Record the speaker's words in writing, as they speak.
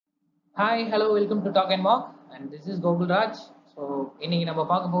Hi, hello, welcome to Talk and Mock, and this is GokulRaj. So, இன்னைக்கு நம்ம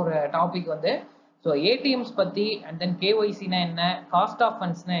பார்க்க போற டாபிக் வந்து ATMs பத்தி and then KYC னா என்ன, காஸ்ட் ஆஃப்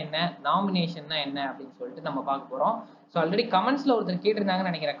ஃபண்ட்ஸ்னா என்ன, நாமினேஷன்னா என்ன அப்படின்னு சொல்லிட்டு நம்ம பார்க்க போறோம். ஸோ ஆல்ரெடி கமெண்ட்ஸ்ல ஒருத்தர்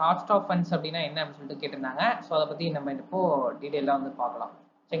கேட்டிருந்தாங்கன்னு நினைக்கிறேன், காஸ்ட் ஆஃப் ஃபண்ட்ஸ் அப்படின்னா என்ன அப்படின்னு சொல்லிட்டு கேட்டிருந்தாங்க. ஸோ அதை பத்தி நம்ம இப்போ டீடைலா வந்து பார்க்கலாம்.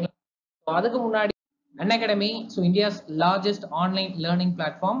 சரிங்களா? ஸோ அதுக்கு முன்னாடி Unacademy, India's largest online learning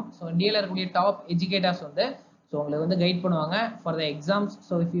platform. So இந்தியால இருக்கக்கூடிய டாப் எஜுகேட்டர்ஸ் வந்து உங்களுக்கு வந்து கைட் பண்ணுவாங்க for the exams.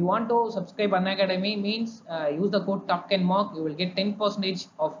 So if you want to subscribe Unacademy means use the code talk and mock, you will get 10%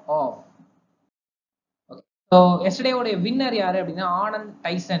 of off. Okay. So yesterday ஓட winner யாரு அப்படின்னா Anand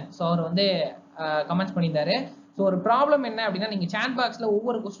Tyson. So அவர் வந்து comments பண்ணியிருந்தாரு. So ஒரு problem என்ன அப்படின்னா நீங்க chat பாக்ஸ்ல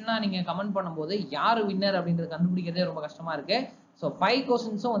ஒவ்வொரு கொஸ்டினா நீங்க கமெண்ட் பண்ணும்போது யாரு வின்னர் அப்படின்றது கண்டுபிடிக்கிறதே ரொம்ப கஷ்டமா இருக்கு. ஸோ 5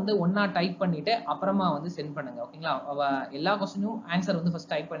 கொஸ்டின்ஸும் வந்து ஒன்னா டைப் பண்ணிட்டு அப்புறமா வந்து சென்ட் பண்ணுங்க. ஓகேங்களா? எல்லா கொஸ்டினும் ஆன்சர் வந்து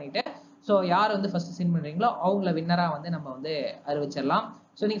ஃபர்ஸ்ட் டைப் பண்ணிட்டு ஸோ யார் வந்து ஃபர்ஸ்ட் சென்ட் பண்றீங்களோ அவங்கள வின்னரா வந்து நம்ம வந்து அறிவிச்சிடலாம்.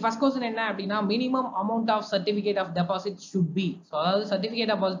 ஸோ நீங்க ஃபர்ஸ்ட் கொஸ்டின் என்ன அப்படின்னா minimum amount of certificate of deposit should be. So அதாவது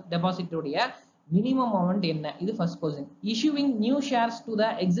சர்டிபிகேட் ஆஃப் டெபாசிட்டோடைய மினிமம் அமௌண்ட் என்ன, இது first question. Issuing new shares to the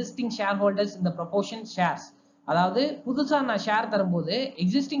existing share holders இந்த ப்ரொபோர்ஷன் ஷேர்ஸ். அதாவது புதுசா நான் ஷேர் தரும்போது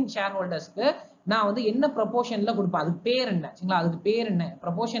எக்ஸிஸ்டிங் ஷேர் ஹோல்டர்ஸ்க்கு நான் வந்து என்ன ப்ரொபோர்ஷன்ல கொடுப்பேன், அதுக்கு பேர் என்ன? சரிங்களா? அதுக்கு பேர் என்ன,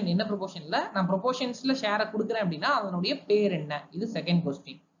 ப்ரொபோர்ஷன் என்ன ப்ரொபோர்ஷன்ல நான் ப்ரொபோர்ஷன்ஸ்ல ஷேரை கொடுக்குறேன் அப்படின்னா அதனுடைய பேர் என்ன, இது second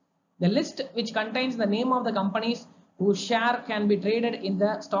question. The list which contains the name of the companies whose share can be traded in the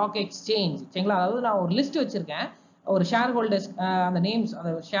stock exchange. சரிங்களா? அதாவது நான் ஒரு லிஸ்ட் வச்சிருக்கேன், ஒரு ஷேர் ஹோல்டர்ஸ் அந்த நேம்ஸ்,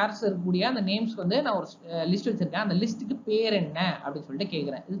 அந்த ஷேர்ஸ் இருக்கக்கூடிய அந்த நேம்ஸ்க்கு வந்து நான் ஒரு லிஸ்ட் வச்சிருக்கேன், அந்த லிஸ்ட்டுக்கு பேர் என்ன அப்படின்னு சொல்லிட்டு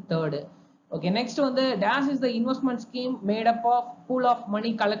கேட்குறேன். இது தேர்டு. ஓகே, நெக்ஸ்ட் வந்து dash is the investment scheme made up of pool of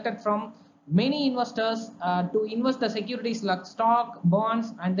money collected from many investors to invest the securities like stock, bonds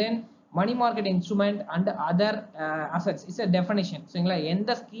and then money market instrument and other assets. It's a definition. சரிங்களா?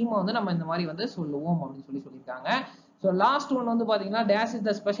 எந்த scheme வந்து நம்ம இந்த மாதிரி வந்து சொல்லுவோம் அப்படின்னு சொல்லியிருக்காங்க. ஸோ லாஸ்ட் ஒன் வந்து பாத்தீங்கன்னா dash is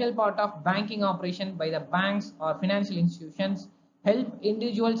the special part of banking operation by the banks or financial institutions help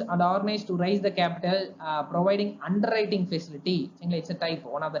individuals and organize to raise the capital providing underwriting facility. சரிங்களா? It's a type,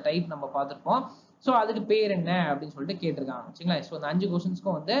 one of the type நம்ம பார்த்திருப்போம். So அதுக்கு பேர் என்ன அப்படின்னு சொல்லிட்டு கேட்டிருக்காங்க. சரிங்களா? ஸோ அந்த 5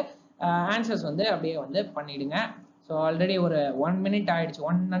 கொஸ்டின்ஸ்க்கும் வந்து ஆன்சர்ஸ் வந்து அப்படியே வந்து பண்ணிடுங்க. ஸோ ஆல்ரெடி ஒரு 1 minute ஆயிடுச்சு,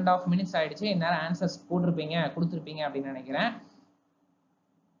 1.5 minutes ஆயிடுச்சு. இந்நேரம் ஆன்சர்ஸ் போட்டிருப்பீங்க, கொடுத்துருப்பீங்க அப்படின்னு நினைக்கிறேன்.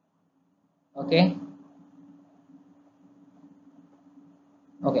 ஓகே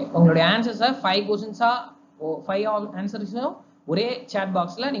ஓகே, உங்களுடைய ஆன்சர்ஸை 5 கொஸ்டின்ஸா 5 ஆன்சர்ஸும் ஒரே சாட்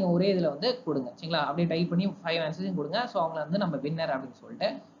பாக்ஸ்ல நீங்க ஒரே இதுல வந்து கொடுங்க. சரிங்களா? அப்படியே டைப் பண்ணி 5 ஆன்சர்ஸையும் கொடுங்க. ஸோ அவங்கள வந்து நம்ம வின்னர் அப்படின்னு சொல்லிட்டு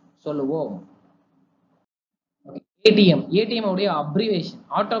சொல்லுவோம். ஏடிஎம் உடைய abbreviation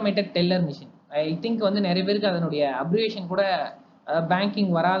automated teller machine. I think வந்து நிறைய பேருக்கு அதனுடைய அப்ரிவேஷன் கூட பேங்கிங்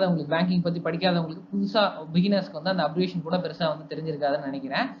வராதவங்களுக்கு, பேங்கிங் பத்தி படிக்காதவங்களுக்கு, புதுசா பிகினர்ஸ்க்கு வந்து அந்த அப்ரிவேஷன் கூட பெருசா வந்து தெரிஞ்சிருக்காதுன்னு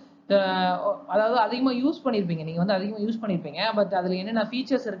நினைக்கிறேன். அதாவது அதிகமா யூஸ் பண்ணிருப்பீங்க, நீங்க வந்து அதிகமா யூஸ் பண்ணிருப்பீங்க, பட் அதுல என்னென்ன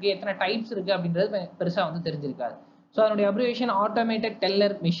ஃபீச்சர்ஸ் இருக்கு, எத்தனை டைப்ஸ் இருக்கு அப்படின்றது பெருசா வந்து தெரிஞ்சிருக்காது. ஸோ அதனுடைய abbreviation automated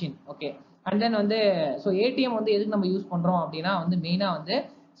teller machine. Okay, and then வந்து ஏடிஎம் வந்து எதுக்கு நம்ம யூஸ் பண்றோம் அப்படின்னா வந்து மெயினா வந்து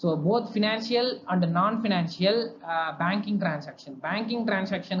both financial and non-financial banking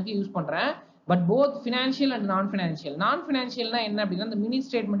transactionக்கு use பண்றேன். பட் போத் ஃபினான்ஷியல் அண்ட் நான்-ஃபினான்ஷியல்னா என்ன அப்படின்னா இந்த மினி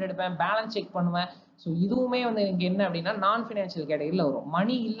ஸ்டேட்மெண்ட் எடுப்பேன், பேலன்ஸ் செக் பண்ணுவேன். ஸோ இதுவுமே வந்து எனக்கு என்ன அப்படின்னா நான்-ஃபினான்ஷியல் கேட்டகரியில் வரும்.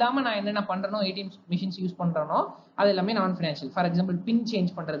 மணி இல்லாம நான் என்னென்ன பண்றேனோ, ஏடிஎம் மிஷின்ஸ் யூஸ் பண்றேனோ அது எல்லாமே நான்-ஃபினான்ஷியல். ஃபார் எக்ஸாம்பிள் பின்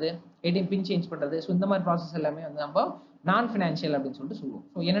சேஞ்ச் பண்றது, ஏடிஎம் பின் சேஞ்ச் பண்றது, ஸோ இந்த மாதிரி ப்ராசஸ் எல்லாமே வந்து நம்ம நான்-ஃபினான்ஷியல் அப்படின்னு சொல்லிட்டு சொல்லுவோம்.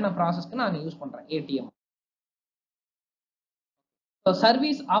 ஸோ என்னென்ன ப்ராசஸ்க்கு நான் யூஸ் பண்றேன் ATM.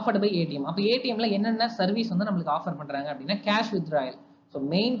 Service offered by ATM. அப்போ ஏடிஎம்ல என்னென்ன சர்வீஸ் வந்து நம்மளுக்கு ஆஃபர் பண்றாங்க அப்படின்னா கேஷ் வித்ட்ராயல். ஸோ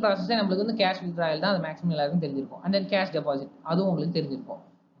மெயின் ப்ராசஸே நம்மளுக்கு வந்து கேஷ் வித்ட்ராயல் தான், அது மேக்ஸிமம் எல்லாருக்கும் தெரிஞ்சிருக்கும். அண்ட் தென் கேஷ் டெபாசிட், அதுவும் உங்களுக்கு தெரிஞ்சிருக்கும்.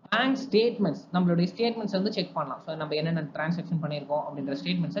 பேங்க் ஸ்டேட்மெண்ட்ஸ், நம்மளுடைய ஸ்டேட்மெண்ட்ஸ் வந்து செக் பண்ணலாம். ஸோ நம்ம என்னென்ன டிரான்சாக்ஷன் பண்ணியிருக்கோம் அப்படின்ற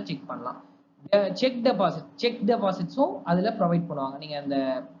ஸ்டேட்மெண்ட்ஸை செக் பண்ணலாம். செக் டெபாசிட்ஸும் அதில் ப்ரொவைட் பண்ணுவாங்க. நீங்க அந்த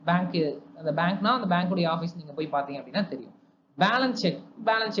பேங்க்னா அந்த பேங்க்குடைய ஆஃபீஸ் நீங்க போய் பார்த்தீங்க அப்படின்னா தெரியும். பேலன்ஸ்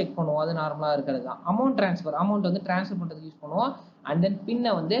செக் பண்ணுவோம், அது நார்மலா இருக்கிறது தான். அமௌண்ட் வந்து டிரான்ஸ்ஃபர் பண்றதுக்கு யூஸ் பண்ணுவோம். அண்ட் தென்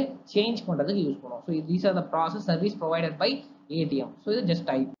பின்னை வந்து சேஞ்ச் பண்றதுக்கு யூஸ் பண்ணுவோம். So these are the process service provided by ATM. So இது ஜஸ்ட்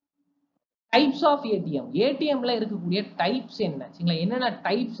டைப்ஸ் ஆஃப் ஏடிஎம். ஏடிஎம்ல இருக்கக்கூடிய டைப்ஸ் என்ன, சரிங்களா? என்னென்ன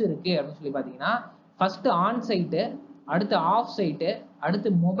டைப்ஸ் இருக்கு அப்படின்னு சொல்லி பாத்தீங்கன்னா ஃபர்ஸ்ட் ஆன் சைட்டு, அடுத்து ஆஃப் சைட்டு,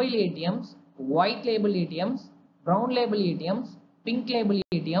 அடுத்து mobile ATMs, white label ATMs, brown label ATMs, pink label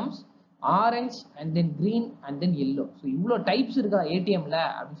ATMs, orange and then green and then yellow. So இவ்வளோ டைப்ஸ் இருக்கா ஏடிஎம்ல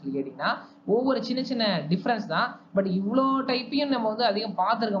அப்படின்னு சொல்லி கேட்டீங்கன்னா ஒவ்வொரு சின்ன சின்ன டிஃபரன்ஸ் தான். பட் இவ்வளோ டைப்பையும் நம்ம வந்து அதிகம்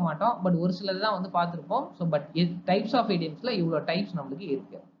பார்த்துருக்க மாட்டோம். பட் ஒரு சிலது தான் வந்து பார்த்துருப்போம். ஸோ பட் டைப்ஸ் ஆஃப் ஏடிஎம்ஸ்ல இவ்வளோ டைப்ஸ் நம்மளுக்கு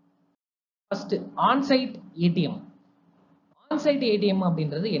இருக்கு. First onsite ATM. Onsite ATM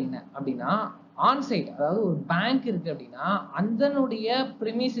அப்படின்றது என்ன அப்படின்னா ஆன்சைட், அதாவது ஒரு பேங்க் இருக்கு அப்படின்னா அதனுடைய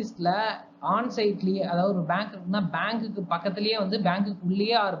பிரிமிசிஸ்ல ஆன் சைட்லயே, அதாவது ஒரு பேங்க் இருக்குன்னா பேங்க்குக்கு பக்கத்துலயே வந்து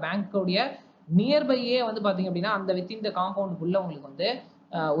பேங்க்குள்ளேயே ஒரு பேங்க்கோடைய நியர்பையே வந்து பாத்தீங்க அப்படின்னா அந்த வித்தின் த காம்பவுண்டுக்குள்ள உங்களுக்கு வந்து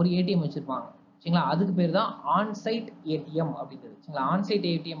ஒரு ஏடிஎம் வச்சிருப்பாங்க. சரிங்களா? அதுக்கு பேர் தான் ஆன்சைட் ஏடிஎம் அப்படின்றது. சரிங்களா? ஆன்சைட்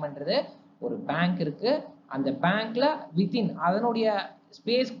ஏடிஎம்ன்றது ஒரு பேங்க் இருக்கு. அந்த பேங்க்ல வித்தின் அதனுடைய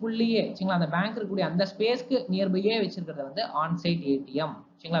ஸ்பேஸ்க்குள்ளேயே, சரிங்களா, அந்த பேங்க் இருக்கக்கூடிய அந்த ஸ்பேஸ்க்கு நியர்பையே வச்சிருக்கிறது வந்து ஆன்சைட் ஏடிஎம்.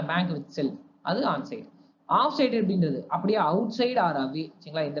 சரிங்களா? பேங்க் வித் செல் அது ஆன்சைட். ஆஃப் சைட் அப்படின்றது அப்படியே அவுட் சைடு ஆர் அவே.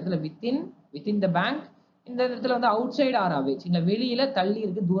 சரிங்களா? இந்த இடத்துல வித்தின் த பேங்க், இந்த இடத்துல வந்து அவுட் சைடு ஆர் அவே. சரிங்களா? வெளியில தள்ளி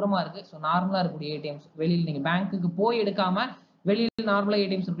இருக்கு, தூரமா இருக்கு. ஸோ நார்மலா இருக்கக்கூடிய ஏடிஎம்ஸ் வெளியில நீங்க பேங்க்குக்கு போய் எடுக்காம வெளியில நார்மலா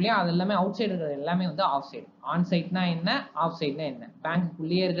ஏடிஎம்ஸ் இருக்கு இல்லையா, அது எல்லாமே அவுட் சைடு இருக்கிறது எல்லாமே வந்து ஆஃப் சைடு. ஆன் சைட்னா என்ன, ஆஃப் சைட்னா என்ன?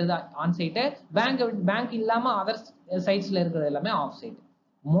 பேங்க்குள்ளேயே இருக்கிறது ஆன் சைடு, பேங்க் இல்லாம அதர் சைட்ஸ்ல இருக்கிறது எல்லாமே off side.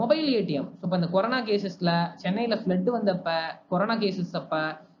 Mobile ATM. So இப்போ இந்த கொரோனா கேசஸ்ல சென்னையில ஃப்ளட் வந்தப்ப, கொரோனா கேசஸ் அப்ப,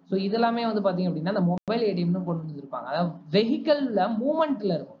 ஸோ இதெல்லாமே வந்து பாத்தீங்க அப்படின்னா அந்த மொபைல் ஏடிஎம்னு கொண்டு வந்திருப்பாங்க. அதாவது வெஹிக்கல்ல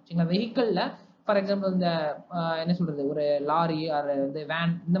மூவ்மெண்ட்ல இருக்கும். சரிங்களா? வெஹிக்கல்ல ஃபார் எக்ஸாம்பிள் இந்த என்ன சொல்றது, ஒரு லாரி ஆர் வந்து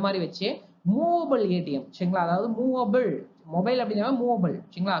வேன் இந்த மாதிரி வச்சு மூவபிள் ஏடிஎம். சரிங்களா? அதாவது மூவபிள் மொபைல் அப்படின்னா மூவபிள்.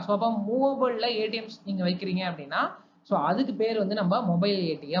 சரிங்களா? ஸோ அப்போ மூவபிள்ல ஏடிஎம்ஸ் நீங்க வைக்கிறீங்க அப்படின்னா ஸோ அதுக்கு பேர் வந்து நம்ம மொபைல்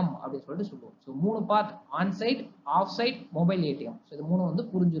ஏடிஎம் அப்படின்னு சொல்லிட்டு சொல்லுவோம். So 3 part: on site, of side, mobile ATM. So இது 3 வந்து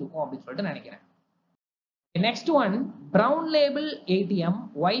புரிஞ்சிருக்கும் அப்படின்னு சொல்லிட்டு நினைக்கிறேன். Next one, brown label ATM,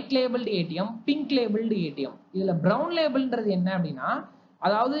 white labelled ATM, pink labelled ATM. இதுல பிரவுன் லேபிள்ன்றது என்ன அப்படின்னா,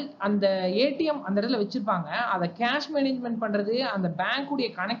 அதாவது அந்த ஏடிஎம் அந்த இடத்துல வச்சிருப்பாங்க, அதை கேஷ் மேனேஜ்மெண்ட் பண்றது, அந்த பேங்க்குடைய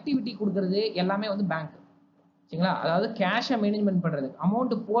கனெக்டிவிட்டி கொடுக்கறது எல்லாமே வந்து பேங்க். சரிங்களா? அதாவது கேஷை மேனேஜ்மெண்ட் பண்றது,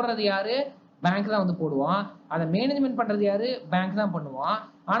 அமௌண்ட் போடுறது யாரு, பேங்க் தான் வந்து போடுவான். அதை மேனேஜ்மெண்ட் பண்றது யாரு, பேங்க் தான் பண்ணுவான்.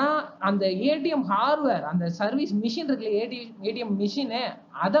 ஆனா அந்த ஏடிஎம் ஹார்ட்வேர், அந்த சர்வீஸ் மிஷின் இருக்குல்ல, ஏடிஎம் மிஷின்,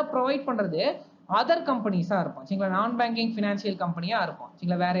 அதை ப்ரொவைட் பண்றது அதர் கம்பெனிஸா இருக்கும். சரிங்களா? நான் பேங்கிங் பினான்சியல் கம்பெனியா இருக்கும்.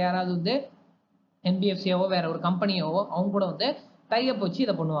 சரிங்களா? வேற யாராவது வந்து என்பிஎஃப்சியாவோ வேற ஒரு கம்பெனியாவோ அவங்க கூட வந்து டைப் வச்சு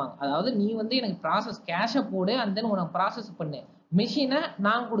இதை பண்ணுவாங்க. அதாவது நீ வந்து எனக்கு ப்ராசஸ் கேஷை போடு, அண்ட் தென் உனக்கு ப்ராசஸ் பண்ணு, மிஷினை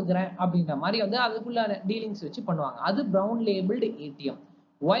நான் கொடுக்குறேன் அப்படின்ற மாதிரி வந்து அதுக்குள்ள டீலிங்ஸ் வச்சு பண்ணுவாங்க. அது பிரவுன் லேபிள்டு ஏடிஎம்.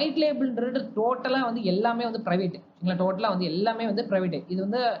 ஒயிட் லேபிள்ன்றது டோட்டலா வந்து எல்லாமே வந்து பிரைவேட். சரிங்களா? டோட்டலா வந்து எல்லாமே வந்து பிரைவேட். இது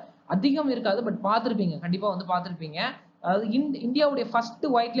வந்து அதிகம் இருக்காது, பட் பார்த்துருப்பீங்க, கண்டிப்பா வந்து பார்த்துருப்பீங்க. அதாவது இந்தியாவுடைய ஃபர்ஸ்ட்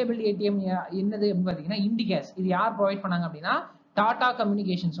ஒயிட் லேபிள் ஏடிஎம் என்னது அப்படின்னு பாத்தீங்கன்னா இண்டிகேஸ். இது யார் ப்ரொவைட் பண்ணாங்க அப்படின்னா டாடா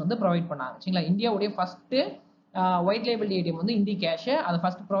கம்யூனிகேஷன்ஸ் வந்து ப்ரொவைட் பண்ணாங்க. சரிங்களா? இந்தியாவுடைய ஃபர்ஸ்ட் ஒயிட் லேபிள் ஏடிஎம் வந்து இண்டி கேஷ். அதை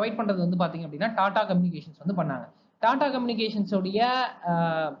ஃபர்ஸ்ட் ப்ரொவைட் பண்றது வந்து பாத்தீங்க அப்படின்னா டாடா கம்யூனிகேஷன்ஸ் வந்து பண்ணாங்க. டாடா கம்யூனிகேஷன்ஸ் உடைய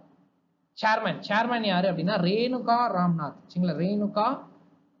சேர்மேன் யாரு அப்படின்னா ரேணுகா ராம்நாத். சரிங்களா? ரேணுகா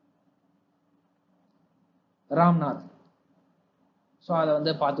ராம்நாத். ஸோ அதை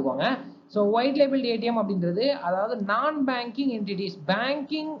வந்து பார்த்துக்கோங்க. ஸோ ஒயிட் லேபிள் ஏடிஎம் அப்படின்றது அதாவது நான் பேங்கிங் என்டிட்டிஸ்,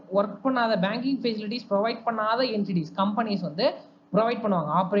 பேங்கிங் ஒர்க் பண்ணாத, பேங்கிங் ஃபெசிலிட்டிஸ் ப்ரொவைட் பண்ணாத என்டிட்டிஸ், கம்பெனிஸ் வந்து ப்ரொவைட்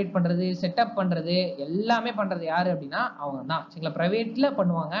பண்ணுவாங்க. ஆப்ரேட் பண்றது, செட்டப் பண்றது எல்லாமே பண்றது யாரு அப்படின்னா அவங்க தான். சரிங்களா? பிரைவேட்ல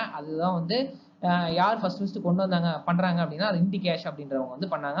பண்ணுவாங்க. அதுதான் வந்து யார் ஃபர்ஸ்ட் கொண்டு வந்தாங்க பண்றாங்க அப்படின்னா அது இண்டி கேஷ் அப்படின்றவங்க வந்து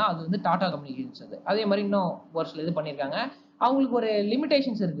பண்ணாங்க. அது வந்து டாடா கம்யூனிகேஷன்ஸ். அது அதே மாதிரி இன்னும் ஒரு சில இது பண்ணியிருக்காங்க. அவங்களுக்கு ஒரு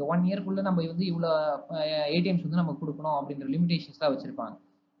லிமிடேஷன்ஸ் இருக்கு. 1 இயர்க்குள்ள நம்ம வந்து இவ்வளவு ஏடிஎம்ஸ் வந்து நம்ம கொடுக்கணும் அப்படின்ற லிமிடேஷன்ஸ் தான் வச்சிருப்பாங்க.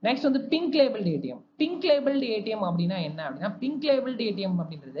 நெக்ஸ்ட் வந்து pink labelled ATM. Pink labelled ATM அப்படின்னா என்ன அப்படின்னா, பிங்க் லேபிள்டு ஏடிஎம்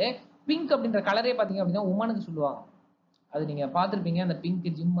அப்படின்றது, பிங்க் அப்படின்ற கலரே பாத்தீங்க அப்படின்னா உமனுக்கு சொல்லுவாங்க. அது நீங்க பார்த்திருப்பீங்க, அந்த பிங்க்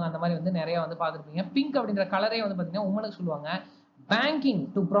ஜிம் அந்த மாதிரி வந்து நிறைய வந்து பார்த்திருப்பீங்க. பிங்க் அப்படின்ற கலரே வந்து பாத்தீங்கன்னா உமனுக்கு சொல்லுவாங்க. Banking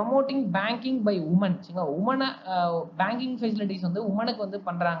to promoting banking by woman. சரிங்களா? உமனை பேங்கிங் ஃபெசிலிட்டிஸ் வந்து உமனுக்கு வந்து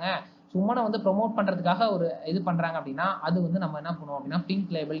பண்றாங்க, உமனை வந்து ப்ரொமோட் பண்றதுக்காக ஒரு இது பண்றாங்க அப்படின்னா அது வந்து நம்ம என்ன பண்ணுவோம் அப்படின்னா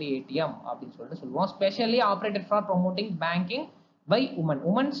பிங்க் லேபிள் ஏடிஎம் அப்படின்னு சொல்லிட்டு சொல்லுவோம். Specially operated for promoting banking by woman.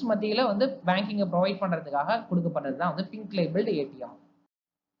 Women's மத்தியில வந்து பேங்கிங்கை ப்ரொவைட் பண்றதுக்காக கொடுக்கப்படுறது தான் வந்து pink labelled ATM.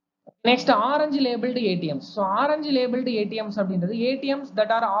 Next orange labelled ATMs. So orange labelled ATMs அப்படின்றது ATMs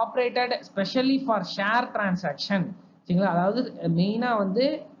that R operated specially for share transaction. சரிங்களா? அதாவது மெயினா வந்து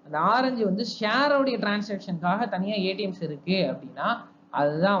அந்த ஆரஞ்சு வந்து ஷேரோடைய டிரான்சாக்ஷனுக்காக தனியா ஏடிஎம்ஸ் இருக்கு அப்படின்னா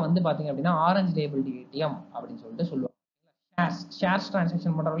அதுதான் வந்து பாத்தீங்க அப்படின்னா ஆரஞ்சு லேபிள்டு ஏடிஎம் அப்படின்னு சொல்லிட்டு சொல்லுவாங்க. ஷேர்ஸ்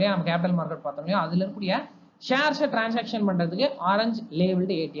டிரான்சாக்ஷன் பண்றோம் இல்லையா, நம்ம கேபிட்டல் மார்க்கெட் பார்த்தோம் இல்லையா, அதுல இருக்கக்கூடிய ஷேர்ஸை டிரான்சாக்ஷன் பண்றதுக்கு ஆரஞ்சு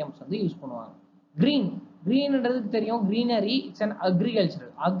லேபிள்டு ஏடிஎம்ஸ் வந்து யூஸ் பண்ணுவாங்க. கிரீன்ன்றதுக்கு தெரியும், greenery, it's an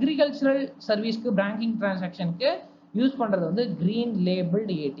agricultural சர்வீஸ்க்கு banking டிரான்சாக்ஷனுக்கு use பண்றது வந்து கிரீன்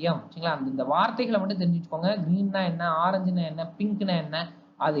லேபிள்டு ஏடிஎம். சரிங்களா? இந்த வார்த்தைகளை மட்டும் தெரிஞ்சுக்கோங்க. கிரீன்னா என்ன, ஆரஞ்சுனா என்ன, பிங்க்னா என்ன,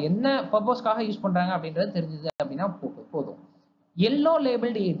 அது என்ன பர்பஸ்க்காக யூஸ் பண்றாங்க அப்படின்றது தெரிஞ்சது அப்படின்னா போதும். Yellow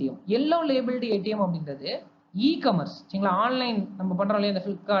labelled ATM. Yellow labelled ATM அப்படின்றது இ கமர்ஸ். சரிங்களா? ஆன்லைன் நம்ம பண்றோம் இல்லையா, இந்த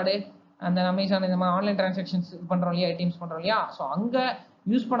பிளிப்கார்டு, அந்த அமேசான், இந்த மாதிரி ஆன்லைன் டிரான்சாக்ஷன்ஸ் பண்றோம் இல்லையா, ஏடிஎம்ஸ் பண்றோம் இல்லையா, ஸோ அங்க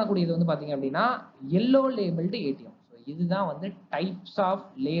யூஸ் பண்ணக்கூடியது வந்து பாத்தீங்க அப்படின்னா எல்லோ லேபிள்டு ஏடிஎம். ஸோ இதுதான் வந்து டைப்ஸ் ஆஃப்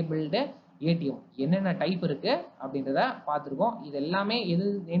லேபிள்டு ஏடிஎம். என்னென்ன டைப் இருக்கு அப்படின்றத பார்த்துருக்கோம். இது எல்லாமே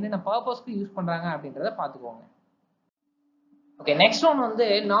என்னென்ன பர்பஸ்க்கு யூஸ் பண்றாங்க அப்படின்றத பார்த்துக்கோங்க. ஓகே, நெக்ஸ்ட் ஒன் வந்து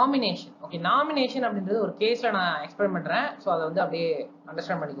நாமினேஷன். ஓகே, நாமினேஷன் அப்படின்றது ஒரு கேஸ்ல நான் எக்ஸ்பிளைன் பண்றேன். ஸோ அதை வந்து அப்படியே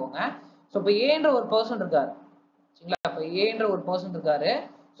அண்டர்ஸ்டாண்ட் பண்ணிக்கோங்க. ஸோ இப்போ ஏன்ற ஒரு பர்சன் இருக்காரு, சரிங்களா? இப்போ ஏன்ற ஒரு பர்சன் இருக்காரு.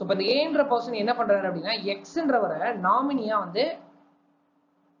 ஸோ இப்போ இந்த ஏன்ற பர்சன் என்ன பண்றாரு அப்படின்னா எக்ஸ்ன்றவரை நாமினியா வந்து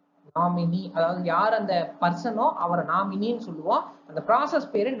நாமினி, அதாவது யார் அந்த பர்சனோ அவரை நாமினின்னு சொல்லுவோம். அந்த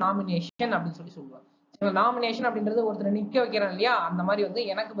ப்ராசஸ் பேரு நாமினேஷன் அப்படின்னு சொல்லுவோம். நாமினேஷன் அப்படின்றது ஒருத்தர் நிக்க வைக்கிறோம் இல்லையா, அந்த மாதிரி வந்து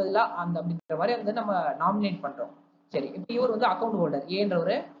எனக்கு பதிலா அந்த அப்படின்ற மாதிரி வந்து நம்ம நாமினேட் பண்றோம். சரி, இப்ப இவர் வந்து அக்கௌண்ட் ஹோல்டர், ஏன்ற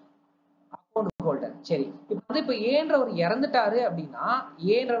ஒரு அக்கௌண்ட் ஹோல்டர். சரி, இப்ப வந்து இப்ப ஏன்றவர் இறந்துட்டாரு அப்படின்னா,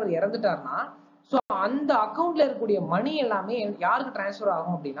 ஏன்றவர் இறந்துட்டாருன்னா சோ அந்த அக்கௌண்ட்ல இருக்கக்கூடிய மணி எல்லாமே யாருக்கு டிரான்ஸ்ஃபர்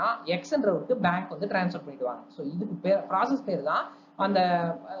ஆகும் அப்படின்னா எக்ஸ்ன்றவருக்கு பேங்க் வந்து டிரான்ஸ்ஃபர் பண்ணிடுவாங்க. ஸோ இதுக்கு ப்ராசஸ் பேர் தான். அந்த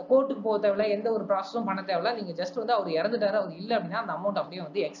கோர்ட்டுக்கு போக தேவையில்ல, எந்த ஒரு ப்ராசஸும் பண்ண தேவையில்ல. நீங்க ஜஸ்ட் வந்து அவர் இறந்துட்டாரு, அவர் இல்லை அப்படின்னா அந்த அமௌண்ட் அப்படியே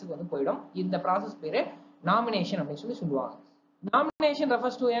வந்து எக்ஸுக்கு வந்து போயிடும். இந்த ப்ராசஸ் பேரு நாமினேஷன் அப்படின்னு சொல்லுவாங்க. Nomination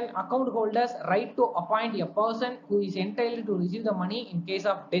refers to an account holder's right to appoint a person who is entitled to receive the money in case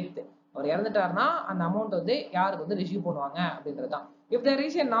of death. அவர் இறந்துட்டாருன்னா அந்த அமௌண்ட் வந்து யாருக்கு வந்து ரிசீவ் பண்ணுவாங்க அப்படின்றதுதான். If there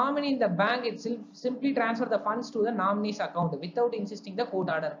is a nominee in the bank, it simply transfer the funds to the nominee's account without insisting the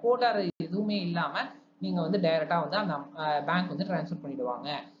court order. Court order எதுவுமே இல்லாம நீங்க வந்து டைரக்டா வந்து அந்த பேங்க் வந்து டிரான்ஸ்ஃபர் பண்ணிடுவாங்க.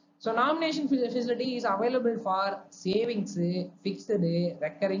 So nomination facility is available for savings, fixed,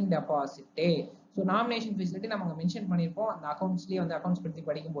 recurring deposit. So nomination facility நம்ம மென்ஷன் பண்ணியிருப்போம் அந்த அக்கௌண்ட்ஸ்லேயே வந்து அக்கௌண்ட்ஸ் பற்றி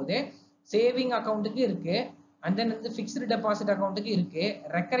படிக்கும் போது. சேவிங் அக்கௌண்ட்டுக்கு இருக்கு, அண்ட் தென் வந்து ஃபிக்ஸ்டு டெபாசிட் அக்கௌண்ட்டுக்கு இருக்கு,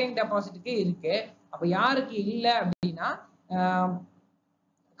 ரெக்கரிங் டெபாசிட்டுக்கு இருக்கு. அப்போ யாருக்கு இல்லை அப்படின்னா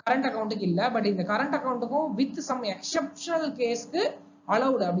கரண்ட் அக்கௌண்ட்டுக்கு இல்லை. பட் இந்த current அக்கௌண்ட்டுக்கும் with some exceptional கேஸ்க்கு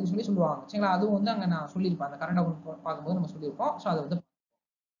allowed அப்படின்னு சொல்லுவாங்க, சரிங்களா? அதுவும் வந்து அங்கே நான் சொல்லியிருப்பேன், அந்த கரண்ட் அக்கௌண்ட் பார்க்கும்போது நம்ம சொல்லியிருப்போம். ஸோ அதை வந்து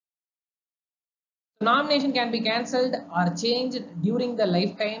nomination can be cancelled or changed during the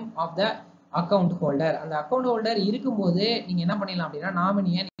lifetime of the account holder. அந்த அக்கௌண்ட் ஹோல்டர் இருக்கும்போது நீங்க என்ன பண்ணிடலாம் அப்படின்னா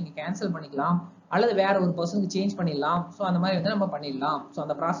நாமினியை நீங்க கேன்சல் பண்ணிக்கலாம் அல்லது வேற ஒரு பர்சனுக்கு சேஞ்ச் பண்ணிடலாம். ஸோ அந்த மாதிரி வந்து நம்ம பண்ணிடலாம். ஸோ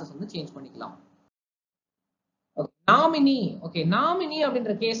அந்த ப்ராசஸ் வந்து சேஞ்ச் பண்ணிக்கலாம். நாமினி, ஓகே, நாமினி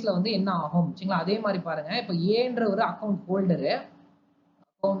அப்படின்ற கேஸ்ல வந்து என்ன ஆகும், சரிங்களா? அதே மாதிரி பாருங்க, இப்போ ஏன்ற ஒரு அக்கௌண்ட்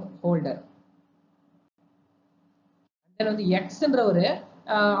ஹோல்டர் வந்து எக்ஸ்ன்ற ஒரு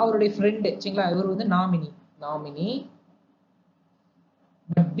அவருடைய ஃப்ரெண்டு, சரிங்களா? இவர் வந்து நாமினி.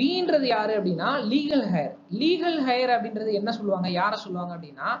 பீன்றது யாரு அப்படின்னா லீகல் ஹையர். லீகல் ஹையர் அப்படின்றது என்ன சொல்லுவாங்க, யார சொல்லுவாங்க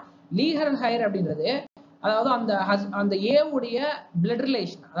அப்படின்னா லீகல் ஹையர் அப்படின்றது அதாவது அந்த ஏவுடைய பிளட்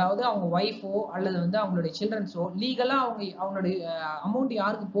ரிலேஷன், அதாவது அவங்க ஒய்ஃபோ அல்லது வந்து அவங்களுடைய சில்ட்ரன்ஸோ லீகலா அவங்களுடைய அமௌண்ட்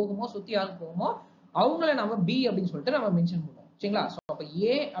யாருக்கு போகுமோ, சொத்து யாருக்கு போகுமோ அவங்கள நம்ம பி அப்படின்னு சொல்லிட்டு நம்ம மென்ஷன் பண்ணுவோம், சரிங்களா? ஸோ அப்போ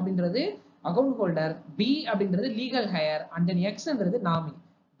ஏ அப்படின்றது அக்கௌண்ட் ஹோல்டர், பி அப்படின்றது legal heir, and then எக்ஸ்ன்றது nominee.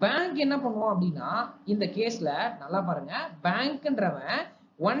 Bank என்ன பண்ணுவோம் அப்படின்னா இந்த கேஸ்ல நல்லா பாருங்க, பேங்க்ன்றவன்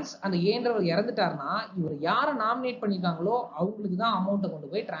ஒன்ஸ் அந்த ஏன்றவர் இறந்துட்டாருன்னா இவர் யாரை நாமினேட் பண்ணிருக்காங்களோ அவங்களுக்கு தான் அமௌண்ட்டை கொண்டு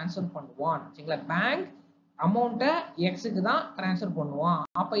போய் டிரான்ஸ்ஃபர் பண்ணுவான், சரிங்களா? பேங்க் அமௌண்ட்டை எக்ஸுக்கு தான் டிரான்ஸ்ஃபர் பண்ணுவான்.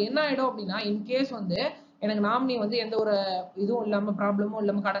 அப்ப என்ன ஆயிடும் அப்படின்னா இன்கேஸ் வந்து எனக்கு நாமினி வந்து எந்த ஒரு இதுவும் இல்லாம ப்ராப்ளமும்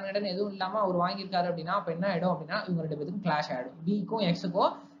இல்லாம கடன் எதுவும் இல்லாம அவர் வாங்கியிருக்காரு அப்படின்னா அப்ப என்ன ஆயிடும் அப்படின்னா இவங்க ரெண்டு பேருக்கும் கிளாஷ் ஆயிடும், பிக்கும்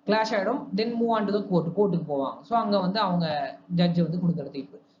எக்ஸுக்கும் கிளாஷ் ஆயிடும். Then move on to the கோர்ட்டுக்கு போவாங்க. ஸோ அங்க வந்து அவங்க ஜட்ஜ் வந்து கொடுக்குற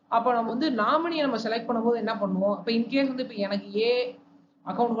தீர்ப்பு. அப்போ நம்ம வந்து நாமினியை நம்ம செலக்ட் பண்ணும்போது என்ன பண்ணுவோம், இப்போ இன்கேஸ் வந்து இப்போ எனக்கு ஏ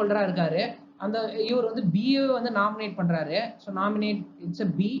அக்கௌண்ட் ஹோல்டரா இருக்காரு, அந்த இவர் வந்து பிஏ வந்து நாமினேட் பண்றாரு. So nominate it's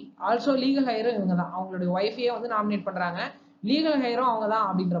be. Also legal ஹையரும் இவங்க தான், அவங்களுடைய ஒய்ஃபையே வந்து நாமினேட் பண்றாங்க, லீகல் ஹையரும் அவங்க தான்.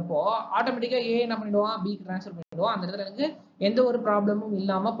 அப்படின்றப்போ ஆட்டோமேட்டிக்கா ஏ என்ன பண்ணிடுவான், பிக்கு டிரான்ஸ்ஃபர் பண்ணிடுவோம். அந்த இடத்துல எனக்கு எந்த ஒரு ப்ராப்ளமும்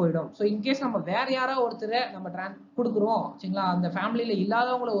இல்லாம போயிடும். ஸோ இன்கேஸ் நம்ம வேற யாராவது ஒருத்தரை நம்ம கொடுக்குறோம், சரிங்களா, அந்த ஃபேமிலியில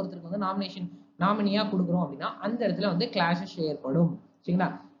இல்லாதவங்கள ஒருத்தருக்கு வந்து நாமினியா கொடுக்குறோம் அப்படின்னா அந்த இடத்துல வந்து கிளாஷஸ் ஏற்படும், சரிங்களா?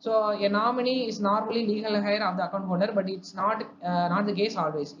 So a nominee is normally legal heir of the account holder, but it's not the case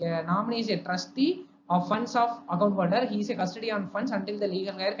always. A nominee is a trustee of funds of account holder. He is a custody on funds until the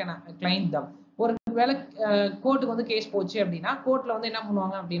legal heir can claim them. ஒரு வேளை கோர்ட்டுக்கு வந்து case போச்சு அப்படின்னா கோர்ட்ல வந்து என்ன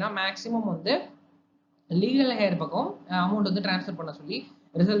பண்ணுவாங்க அப்படின்னா மேக்சிமம் வந்து லீகல் ஹேர் பக்கம் அமௌண்ட் வந்து டிரான்ஸ்ஃபர் பண்ண சொல்லி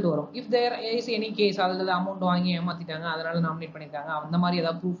ரிசல்ட் வரும். If there is any case, அதில் அமௌண்ட் வாங்கி ஏமாத்திட்டாங்க அதனால நாமினேட் பண்ணிட்டாங்க, அந்த மாதிரி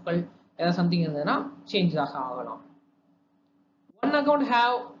ஏதாவது ப்ரூஃப்கள் ஏதாவது சம்திங் இருந்ததுன்னா சேஞ்ச் ஆகலாம். One account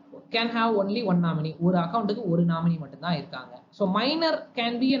can have only one nominee. ஒரு அக்கௌண்ட்டுக்கு ஒரு நாமினி மட்டும் தான் இருக்காங்க. So minor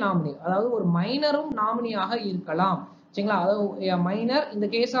can be a nominee, அதாவது ஒரு மைனரும் நாமினியாக இருக்கலாம், சரிங்களா? அதாவது minor in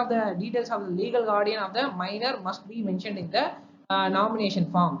the case of the details of the legal guardian of the minor must be mentioned in the nomination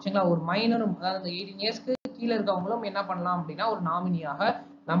form, சரிங்களா? ஒரு மைனரும் அதாவது 18 இயர்ஸ்க்கு கீழே இருக்கவங்களும் என்ன பண்ணலாம் அப்படின்னா ஒரு நாமினியாக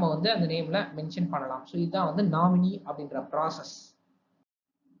நம்ம வந்து அந்த நேம்ல மென்ஷன் பண்ணலாம். ஸோ இதுதான் வந்து நாமினி அப்படின்ற process.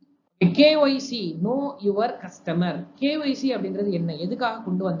 KYC, know your customer. KYC அப்படின்றது என்ன, எதுக்காக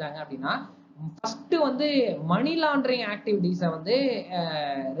கொண்டு வந்தாங்க அப்படின்னா ஃபர்ஸ்ட் வந்து மணி லாண்டரிங் ஆக்டிவிட்டீஸை வந்து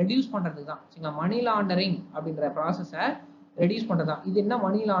ரெடியூஸ் பண்றதுக்கு தான், சரிங்களா? மணி லாண்டரிங் அப்படின்ற ப்ராசஸை ரெடியூஸ் பண்றதுதான். இது என்ன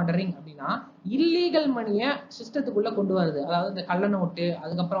மணி லாண்டரிங் அப்படின்னா இல்லீகல் மணியை சிஸ்டத்துக்குள்ள கொண்டு வருது. அதாவது இந்த கள்ள நோட்டு,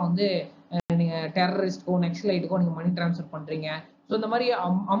 அதுக்கப்புறம் வந்து நீங்க டெரரிஸ்ட்க்கோ நெக்ஸ்லைட்டுக்கோ நீங்க மணி டிரான்ஸ்ஃபர் பண்றீங்க. ஸோ இந்த மாதிரி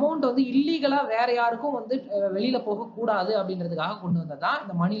அமௌண்ட் வந்து இல்லீகலா வேற யாருக்கும் வந்து வெளியில போகக்கூடாது அப்படின்றதுக்காக கொண்டு வந்ததுதான்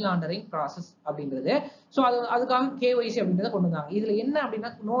இந்த மணி லாண்டரிங் ப்ராசஸ் அப்படின்றது. ஸோ அதுக்காக கேஒய்சி அப்படின்றத கொண்டு வந்தாங்க. இதுல என்ன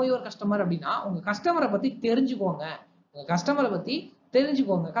அப்படின்னா நோ யுவர் கஸ்டமர் அப்படின்னா உங்க கஸ்டமரை பத்தி தெரிஞ்சுக்கோங்க. உங்க கஸ்டமரை பத்தி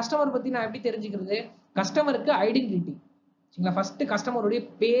தெரிஞ்சுக்கோங்க. கஸ்டமர் பத்தி நான் எப்படி தெரிஞ்சுக்கிறது? கஸ்டமருக்கு ஐடென்டிட்டி. சரிங்களா, ஃபர்ஸ்ட் கஸ்டமருடைய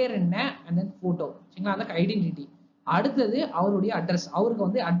பேர் என்ன அண்ட் தென் போட்டோ. சரிங்களா, அந்த ஐடென்டிட்டி. அடுத்தது அவருடைய அட்ரஸ். அவருக்கு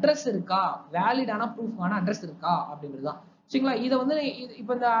வந்து அட்ரஸ் இருக்கா, வேலிடான ப்ரூஃபான அட்ரஸ் இருக்கா அப்படின்றதுதான். சரிங்களா, இதை வந்து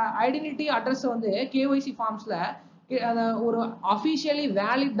இப்போ இந்த ஐடென்டிட்டி அட்ரஸ் வந்து கேஒய்சி ஃபார்ம்ஸ்ல ஒரு அஃபிஷியலி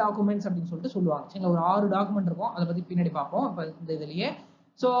வேலிட் டாக்குமெண்ட்ஸ் அப்படின்னு சொல்லிட்டு சொல்லுவாங்க. சரிங்களா, ஒரு 6 டாக்குமெண்ட் இருக்கும். அதை பத்தி பின்னாடி பார்ப்போம் இப்போ இந்த இதுலயே.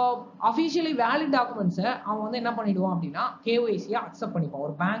 ஸோ அஃபிஷியலி வேலிட் டாக்குமெண்ட்ஸை அவன் வந்து என்ன பண்ணிடுவான் அப்படின்னா கேஒய்சியை அக்செப்ட் பண்ணிப்பான்.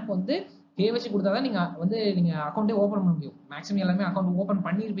 ஒரு பேங்க் வந்து கேஒய்சி கொடுத்தாதான் நீங்க அக்கௌண்ட்டே ஓப்பன் பண்ண முடியும். மேக்ஸிமம் எல்லாமே அக்கௌண்ட் ஓப்பன்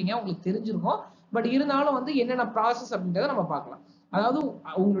பண்ணியிருப்பீங்க, உங்களுக்கு தெரிஞ்சிருக்கும். பட் இருந்தாலும் வந்து என்னென்ன ப்ராசஸ் அப்படின்றத நம்ம பார்க்கலாம். அதாவது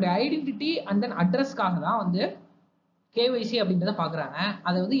உங்களுடைய ஐடென்டிட்டி அண்ட் தென் அட்ரஸ்க்காக தான் வந்து கேஒய்சி அப்படின்றத பாக்குறாங்க.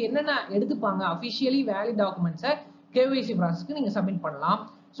 அதை வந்து என்னென்ன எடுத்துப்பாங்க அஃபிஷியலி வேலிட் டாக்குமெண்ட்ஸை கேஒய்சி ப்ராசஸ்க்கு நீங்க சப்மிட் பண்ணலாம்.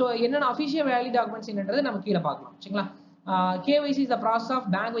 ஸோ என்னென்ன அஃபிஷியல் வேலிட் டாக்குமெண்ட்ஸ் என்னன்றது நம்ம கீழே பார்க்கலாம். சரிங்களா, KYC is the process of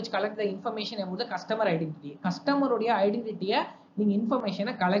bank which collect the information about the customer identity. கஸ்டமருடைய ஐடென்டிட்டியை நீங்க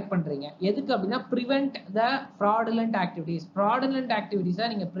இன்ஃபர்மேஷனை கலெக்ட் பண்றீங்க. எதுக்கு அப்படின்னா ப்ரிவென்ட் த ஃப்ராடுலண்ட் ஆக்டிவிட்டிஸ். ஃப்ராடுலண்ட் ஆக்டிவிட்டிஸை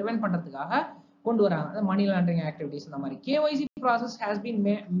நீங்க ப்ரிவென்ட் பண்றதுக்காக கொண்டு வராங்க மணி லாண்டரிங் ஆக்டிவிட்டிஸ். இந்த மாதிரி KYC process has been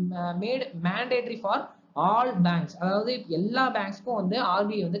made mandatory for all banks. அதாவது எல்லா பேங்க்ஸ்க்கும் வந்து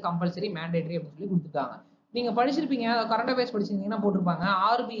ஆர்பிஐ வந்து கம்பல்சரி மேண்டேட்டரி அப்படின்னு சொல்லி கொடுத்துருக்காங்க. நீங்க படிச்சிருப்பீங்க, கரண்ட் அஃபேர்ஸ் படிச்சிருந்தீங்கன்னா போட்டிருப்பாங்க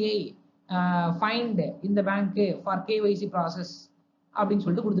ஆர்பிஐ ஃபைண்ட் இந்த பேங்க் ஃபார் கேஒய்சி ப்ராசஸ் அப்படின்னு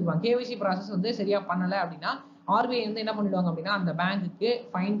சொல்லிட்டு கொடுத்துருப்பாங்க. கேஒய்சி ப்ராசஸ் வந்து சரியா பண்ணல அப்படின்னா ஆர்பிஐ வந்து என்ன பண்ணிடுவாங்க அப்படின்னா அந்த பேங்க்குக்கு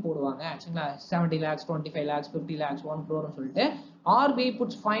ஃபைன் போடுவாங்க. சரிங்களா, 70 lakhs 25 lakhs 50 lakhs 1 crore சொல்லிட்டு RBI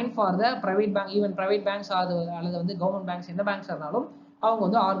puts fine for the private bank. Even private banks அல்லது வந்து கவர்மெண்ட் பேங்க்ஸ் எந்த பேங்க்ஸ் இருந்தாலும் அவங்க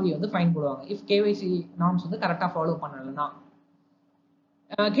வந்து ஆர்பிஐ வந்து ஃபைன் போடுவாங்க இஃப் கேஒய்சி நார்ம்ஸ் வந்து கரெக்டா ஃபாலோ பண்ணலன்னா.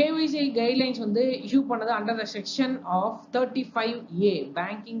 கேஒய்சி கைட்லைன்ஸ் வந்து இஷ்யூ பண்ணது under the section of 35A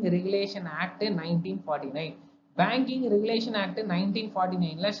banking regulation act 1949. Banking regulation act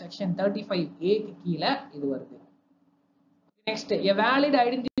 1949ல section 35A கீழே இது வருது. Next, a valid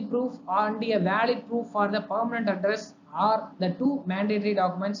identity proof and a valid proof for the permanent address are the two mandatory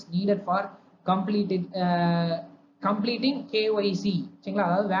documents needed for completing KYC. சரிங்களா,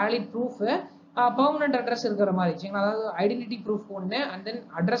 அதாவது valid proof permanent address இருக்கிற மாதிரி. சரிங்களா, அதாவது identity proof ஒன்று அண்ட் தென்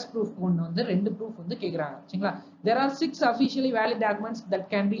அட்ரஸ் ப்ரூஃப் ஒன்று வந்து 2 proof வந்து கேட்குறாங்க. சரிங்களா, there are 6 officially valid documents that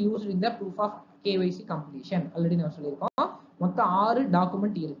can be used in the proof of KYC completion. Already நான் சொல்லியிருக்கோம், மொத்தம் 6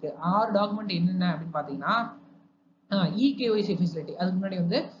 டாக்குமெண்ட் இருக்கு. 6 டாக்குமெண்ட் என்னென்ன அப்படின்னு பார்த்தீங்கன்னா இகேஒய்சி ஃபெசிலிட்டி. அதுக்கு முன்னாடி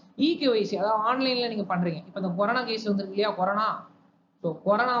வந்து இகேஒய்சி அதாவது ஆன்லைன்ல நீங்க பண்றீங்க. இப்போ இந்த கொரோனா கேஸ் வந்துருக்கு இல்லையா, கொரோனா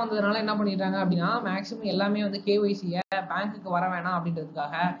வந்ததுனால என்ன பண்ணிடுறாங்க அப்படின்னா மேக்ஸிமம் எல்லாமே வந்து கேஒய்சியை பேங்க்குக்கு வர வேணாம்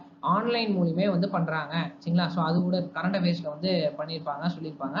அப்படின்றதுக்காக ஆன்லைன் மூலியமே வந்து பண்றாங்க. சரிங்களா, ஸோ அது கூட கரண்ட் அஃபேர்ஸ்ல வந்து பண்ணியிருப்பாங்க,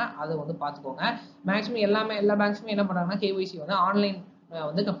 சொல்லியிருப்பாங்க, அதை வந்து பார்த்துக்கோங்க. மேக்ஸிமம் எல்லா பேங்க்ஸுமே என்ன பண்றாங்கன்னா கேஒய்சி வந்து ஆன்லைன்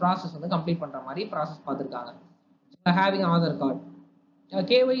வந்து ப்ராசஸ் வந்து கம்ப்ளீட் பண்ற மாதிரி ப்ராசஸ் பார்த்துருக்காங்க. Having Aadhaar card.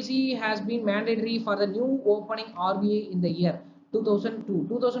 KYC has been mandatory for the new opening RBI in the year 2002.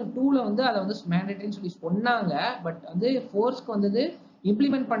 2002ல வந்து அதை வந்து மேண்டேட்டரின்னு சொல்லி சொன்னாங்க. பட் வந்து ஃபோர்ஸ்க்கு வந்தது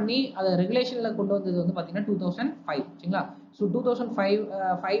இம்ப்ளிமெண்ட் பண்ணி அதை ரெகுலேஷன்ல கொண்டு வந்தது வந்து பார்த்தீங்கன்னா 2005. சரிங்களா, ஸோ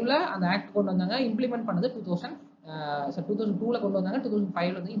 2005ல அந்த ஆக்ட் கொண்டு வந்தாங்க. இம்ப்ளிமெண்ட் பண்ணது 2002ல கொண்டு வந்தாங்க.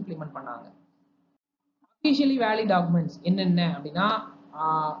 2005ல வந்து இம்ப்ளிமெண்ட் பண்ணாங்க. அஃபிஷியலி வேலிட் டாக்குமெண்ட்ஸ் என்னென்ன அப்படின்னா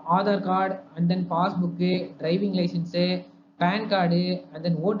Aadhaar card and then passbook, driving licence, pan card and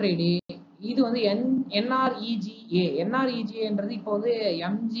then voter ID. இது வந்து என்ஆர்இஜிஏன்றது இப்போ வந்து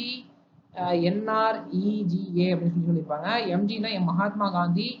என்ஆர்இஜிஏ அப்படின்னு சொல்லி சொல்லியிருப்பாங்க. எம்ஜினா மகாத்மா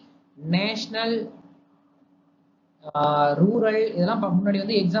காந்தி நேஷனல் ரூரல். இதெல்லாம் முன்னாடி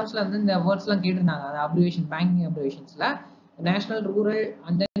வந்து எக்ஸாம்ஸ்ல வந்து இந்த வேர்ட்ஸ்லாம் கேட்டிருந்தாங்க, அந்த abbreviation banking அப்ரிவேஷன்ஸ்ல. National rural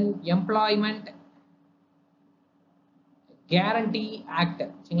and then employment guarantee act.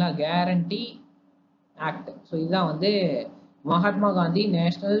 சரிங்களா, கேரண்டி ஆக்ட். ஸோ இதுதான் வந்து Mahatma Gandhi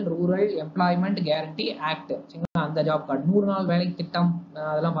national rural employment guarantee act. சரிங்களா, அந்த ஜாப் கார்டு 100 நாள் வேலை திட்டம்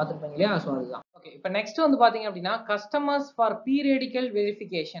அதெல்லாம் பார்த்துருப்பீங்க இல்லையா, ஸோ அதுதான். ஓகே, இப்போ நெக்ஸ்ட் வந்து பாத்தீங்க அப்படின்னா கஸ்டமர்ஸ் ஃபார் பீரியடிக்கல்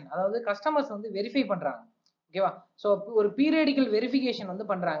வெரிஃபிகேஷன். அதாவது கஸ்டமர்ஸ் வந்து வெரிஃபை பண்றாங்க. ஓகேவா, ஸோ ஒரு பீரியடிக்கல் வெரிஃபிகேஷன் வந்து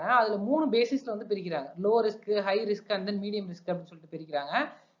பண்றாங்க. அதுல 3 பேசிஸ்ல வந்து பிரிக்கிறாங்க. Low risk, high risk and then medium risk அப்படின்னு சொல்லிட்டு பிரிக்கிறாங்க.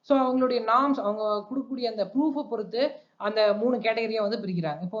 ஸோ அவங்களுடைய நார்ம்ஸ், அவங்க கொடுக்கக்கூடிய அந்த ப்ரூஃபை பொறுத்து அந்த 3 கேட்டகரியா வந்து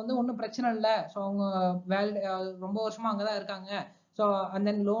பிரிக்கிறாங்க. இப்போ வந்து ஒன்றும் பிரச்சனை இல்லை, ஸோ அவங்க ரொம்ப வருஷமா அங்கதான் இருக்காங்க, ஸோ அண்ட்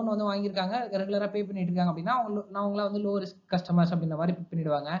தென் லோன் வந்து வாங்கியிருக்காங்க, ரெகுலரா பே பண்ணிட்டு இருக்காங்க அப்படின்னா அவங்கள வந்து லோ ரிஸ்க் கஸ்டமர்ஸ் அப்படின்ற மாதிரி பிக்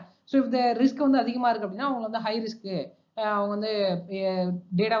பண்ணிடுவாங்க. ஸோ இந்த ரிஸ்க் வந்து அதிகமா இருக்கு அப்படின்னா அவங்க வந்து ஹை ரிஸ்க் அவங்க வந்து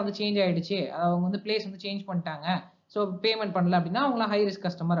டேட்டா வந்து சேஞ்ச் ஆயிடுச்சு, அவங்க வந்து பிளேஸ் வந்து சேஞ்ச் பண்ணிட்டாங்க, ஸோ பேமெண்ட் பண்ணல அப்படின்னா அவங்களாம் ஹை ரிஸ்க்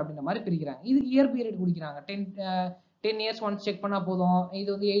கஸ்டமர் அப்படின்ற மாதிரி பிரிக்கிறாங்க. இதுக்கு இயர் பீரியட் குடிக்கிறாங்க. 10 இயர்ஸ் ஒன்ஸ் செக் பண்ணா போதும், இது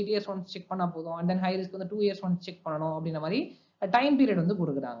வந்து 8 இயர்ஸ் ஒன்ஸ் செக் பண்ணா போதும், அண்ட் தென் ஹை ரிஸ்க் வந்து 2 இயர்ஸ் ஒன்ஸ் செக் பண்ணணும் அப்படின்ற மாதிரி டைம் பீரியட் வந்து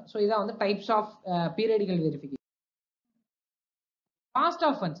கொடுக்குறாங்க. ஸோ இதான் வந்து types of periodical verification. Cost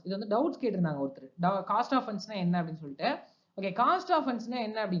of funds, இது வந்து டவுட்ஸ் கேட்டிருந்தாங்க ஒருத்தர், காஸ்ட் ஆஃப் ஃபண்ட்ஸ்னா என்ன அப்படின்னு சொல்லிட்டு. ஓகே, காஸ்ட் ஆஃப் ஃபண்ட்ஸ்னா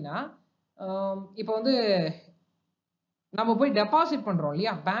என்ன அப்படின்னா, இப்போ வந்து நம்ம போய் டெபாசிட் பண்றோம்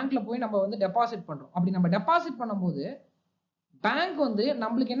இல்லையா, பேங்க்ல போய் நம்ம வந்து டெபாசிட் பண்றோம். அப்படி நம்ம டெபாசிட் பண்ணும்போது பேங்க் வந்து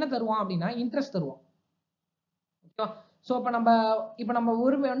நம்மளுக்கு என்ன தருவான் அப்படின்னா இன்ட்ரெஸ்ட் தருவான். ஸோ இப்போ நம்ம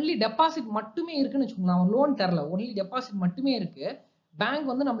ஒரு ஒன்லி டெபாசிட் மட்டுமே இருக்குன்னு வச்சுக்கோங்களேன், அவன் லோன் தரல, ஒன்லி டெபாசிட் மட்டுமே இருக்கு,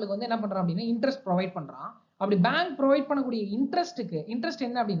 பேங்க் வந்து நம்மளுக்கு வந்து என்ன பண்றான் அப்படின்னா இன்ட்ரெஸ்ட் ப்ரொவைட் பண்றான். அப்படி பேங்க் ப்ரொவைட் பண்ணக்கூடிய இன்ட்ரெஸ்ட்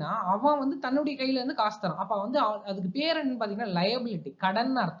என்ன அப்படின்னா அவன் வந்து தன்னுடைய கையில இருந்து காசு தரான். அப்ப வந்து அதுக்கு பேர் என்னன்னு பாத்தீங்கன்னா லயபிலிட்டி,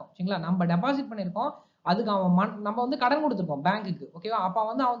 கடன் அர்த்தம். சரிங்களா, நம்ம டெபாசிட் பண்ணிருக்கோம், அதுக்கு அவன் நம்ம வந்து கடன் கொடுத்துருக்கோம் பேங்க்குக்கு. ஓகேவா, அப்ப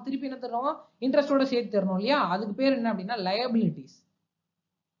வந்து அவன் திருப்பி என்ன தருவான், இன்ட்ரெஸ்டோட சேர்த்து தரணும் இல்லையா, அதுக்கு பேர் என்ன அப்படின்னா லயபிலிட்டிஸ்.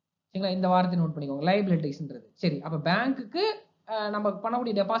 சரிங்களா, இந்த வார்த்தை நோட் பண்ணிக்கோங்க, லயபிலிட்டிஸ்ன்றது. சரி, அப்ப பேங்க்குக்கு நம்ம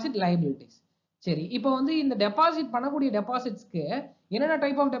பண்ணக்கூடிய டெபாசிட் லயபிலிட்டிஸ். சரி, இப்போ வந்து இந்த டெபாசிட் பண்ணக்கூடிய டெபாசிட்ஸ்க்கு என்னென்ன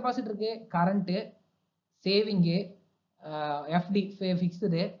டைப் ஆஃப் டெபாசிட் இருக்கு, current, saving, FD,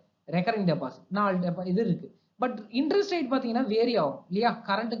 fixed, recurring deposit, 4 இது இருக்கு. பட் இன்ட்ரெஸ்ட் ரேட் பாத்தீங்கன்னா வேரி ஆகும் இல்லையா,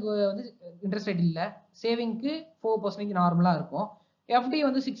 கரண்ட்டுக்கு வந்து இன்ட்ரெஸ்ட் ரேட் இல்ல, சேவிங்க்கு 4% நார்மலா இருக்கும், எஃப்டி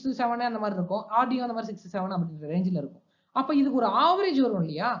வந்து 6 to 7 அந்த மாதிரி இருக்கும், ஆர்டிஓ அந்த மாதிரி 6 to 7 அப்படின்ற ரேஞ்சில் இருக்கும். அப்ப இதுக்கு ஒரு ஆவரேஜ் வரும்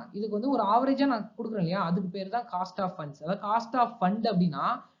இல்லையா, இதுக்கு வந்து ஒரு ஆவரேஜா நான் கொடுக்குறேன் இல்லையா, அதுக்கு பேர் தான் காஸ்ட் ஆஃப் ஃபண்ட்ஸ். அதாவது காஸ்ட் ஆஃப் ஃபண்ட் அப்படின்னா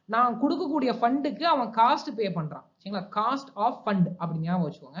நான் கொடுக்கக்கூடிய ஃபண்டுக்கு அவன் காஸ்ட் பே பண்றான். சரிங்களா, காஸ்ட் ஆஃப் ஃபண்ட் அப்படி ஞாபகம்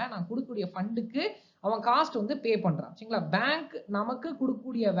வச்சுக்கோங்க, நான் கொடுக்கக்கூடிய ஃபண்டுக்கு அவன் காஸ்ட் வந்து பே பண்றான். சரிங்களா, பேங்க் நமக்கு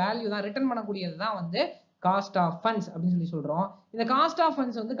கொடுக்கக்கூடிய வேல்யூ தான், ரிட்டர்ன் பண்ணக்கூடியது தான் வந்து காஸ்ட் ஆஃப் ஃபண்ட்ஸ் அப்படின்னு சொல்லி சொல்றோம். இந்த காஸ்ட் ஆஃப்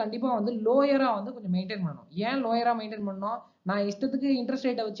ஃபண்ட்ஸ் வந்து கண்டிப்பா வந்து லோயரா வந்து கொஞ்சம் மெயின்டைன் பண்ணணும். ஏன் லோயரா மெயின்டைன் பண்ணணும், நான் இஷ்டத்துக்கு இன்ட்ரெஸ்ட்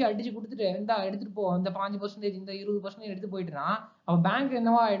ரேட்டை வச்சு அடிச்சு கொடுத்துட்டு இந்த எடுத்துட்டு போ, இந்த 5%, இந்த 20% எடுத்து போயிட்டுனா அப்ப பேங்க்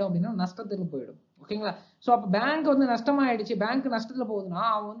என்னவா ஆயிடும் அப்படின்னா நஷ்டத்துக்கு போயிடும். ஓகேங்களா, சோ அப்ப பேங்க் வந்து நஷ்டமாயிடுச்சு, பேங்க் நஷ்டத்துல போகுதுன்னா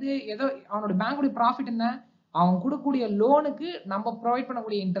அவன் வந்து ஏதோ அவனோட பேங்கோட ப்ராஃபிட் என்ன, அவன் கொடுக்கக்கூடிய லோனுக்கு நம்ம ப்ரொவைட்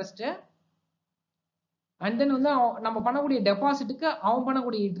பண்ணக்கூடிய இன்ட்ரெஸ்ட், அண்ட் தென் வந்து நம்ம பண்ணக்கூடிய டெபாசிட்டுக்கு அவன்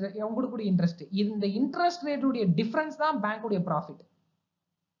கொடுக்கக்கூடிய இன்ட்ரெஸ்ட், இந்த இன்ட்ரெஸ்ட் ரேட்டுடைய டிஃபரன்ஸ் தான் பேங்கோடைய ப்ராஃபிட்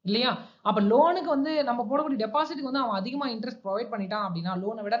இல்லையா. அப்ப லோனுக்கு வந்து நம்ம போடக்கூடிய டெபாசிட்டுக்கு வந்து அவன் அதிகமா இன்ட்ரெஸ்ட் ப்ரொவைட் பண்ணிட்டான் அப்படின்னா,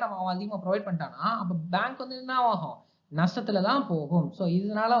 லோனை விட அவன் அதிகமா ப்ரொவைட் பண்ணிட்டானா அப்ப பேங்க் வந்து என்ன ஆகும், நஷ்டத்துல தான் போகும். ஸோ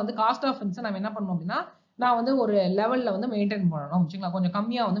இதனால வந்து காஸ்ட் ஆஃப் ஃபண்ட்ஸ் நம்ம என்ன பண்ணணும் அப்படின்னா, நான் வந்து ஒரு லெவல்ல வந்து மெயின்டைன் பண்ணணும். சரிங்களா, கொஞ்சம்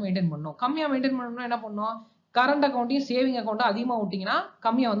கம்மியா வந்து மெயின்டைன் பண்ணணும். கம்மியா மெயின்டைன் பண்ணணும்னா என்ன பண்ணணும், கரண்ட் அக்கௌண்ட்டையும் சேவிங் அக்கௌண்ட்டும் அதிகமா விட்டீங்கன்னா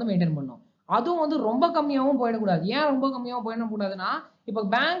கம்மியா வந்து மெயின்டைன் பண்ணணும். அதுவும் வந்து ரொம்ப கம்மியாவும் போயிடக்கூடாது. ஏன் ரொம்ப கம்மியாவும் போயிடக்கூடாதுன்னா, இப்ப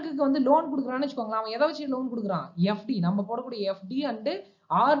பேங்க்குக்கு வந்து லோன் கொடுக்குறான்னு வச்சுக்கோங்களேன், அவன் எதை வச்சு லோன் கொடுக்குறான், எஃப்டி, நம்ம போடக்கூடிய எஃப்டி அண்ட்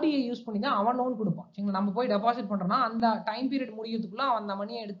ஆர்டிஐ யூஸ் பண்ணி தான் அவன் லோன் கொடுப்பான். சரிங்களா, நம்ம போய் டெபாசிட் பண்றோம்னா அந்த டைம் பீரியட் முடியறதுக்குள்ள அவன் அந்த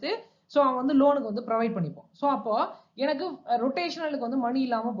மணியை எடுத்து ஸோ அவன் வந்து லோனுக்கு வந்து ப்ரொவைட் பண்ணிப்போம். ஸோ அப்போ எனக்கு ரொட்டேஷனலுக்கு வந்து மணி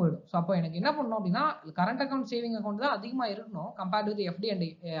இல்லாம போயிடும். ஸோ அப்போ எனக்கு என்ன பண்ணணும் அப்படின்னா கரண்ட் அக்கௌண்ட் சேவிங் அக்கௌண்ட் தான் அதிகமா இருக்கணும் compared with FD and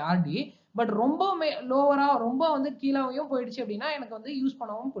RT. But ரொம்ப லோவரா ரொம்ப வந்து கீழேயும் போயிடுச்சு அப்படின்னா எனக்கு வந்து யூஸ்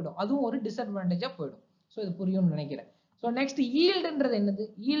பண்ணவும் போயிடும், அதுவும் ஒரு டிஸ்அட்வான்டேஜா போயிடும். ஸோ இது புரியும்னு நினைக்கிறேன். ஸோ நெக்ஸ்ட் ஈல்டுன்றது என்னது,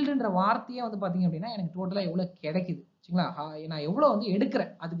 ஈல்டுன்ற வார்த்தையே வந்து பாத்தீங்க அப்படின்னா எனக்கு டோட்டலா எவ்வளவு கிடைக்குது, சரிங்களா, நான் எவ்வளவு வந்து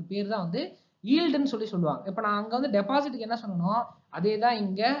எடுக்கிறேன் அதுக்கு பேர் தான் வந்து ஈல்டுன்னு சொல்லுவாங்க. இப்ப நான் அங்க வந்து டெபாசிட்டுக்கு என்ன சொல்லணும், அதே தான்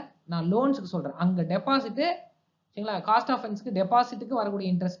இங்க நான் லோன்ஸுக்கு சொல்றேன். அங்க டெபாசிட், சரிங்களா, காஸ்ட் ஆஃப் ஃபண்ட்ஸ்க்கு டெபாசிட்டுக்கு வரக்கூடிய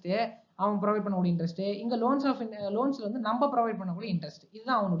இன்ட்ரெஸ்ட், அவன் ப்ரொவைட் பண்ணக்கூடிய இன்ட்ரெஸ்ட், இங்க லோன்ஸ்ல வந்து நம்ம ப்ரொவைட் பண்ணக்கூடிய இன்ட்ரெஸ்ட்,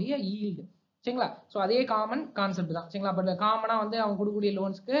 இதுதான் அவனுடைய ஈல்டு. சரிங்களா, ஸோ அதே காமன் கான்செப்ட் தான். சரிங்களா, பட் காமனா வந்து அவங்க கொடுக்கக்கூடிய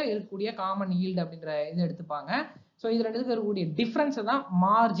லோன்ஸ்க்கு இருக்கக்கூடிய காமன் ஈல்டு அப்படின்ற இது எடுத்துப்பாங்க. ஸோ இது ரெண்டுத்துக்கு இருக்கக்கூடிய டிஃபரன்ஸ் தான்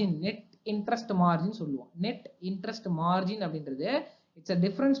மார்ஜின், நெட் இன்ட்ரெஸ்ட் மார்ஜின் சொல்லுவோம். நெட் இன்ட்ரெஸ்ட் மார்ஜின் அப்படின்றது it's a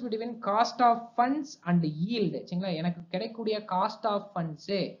difference between cost of funds and yield. சரிங்களா, எனக்கு கிடைக்கக்கூடிய காஸ்ட் ஆஃப்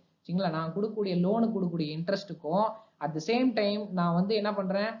ஃபண்ட்ஸ், சரிங்களா, நான் கொடுக்கக்கூடிய லோனுக்கு கொடுக்கக்கூடிய இன்ட்ரெஸ்ட்டுக்கும் அட் த சேம் டைம் நான் வந்து என்ன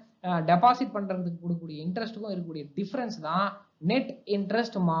பண்றேன் டெபாசிட் பண்றதுக்கு கொடுக்கக்கூடிய இன்ட்ரெஸ்ட்டுக்கும் இருக்கக்கூடிய டிஃபரன்ஸ் தான் நெட்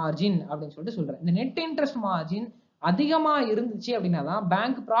இன்ட்ரெஸ்ட் மார்ஜின் அப்படின்னு சொல்லிட்டு சொல்றேன். இந்த நெட் இன்ட்ரெஸ்ட் மார்ஜின் அதிகமா இருந்துச்சு அப்படின்னா தான்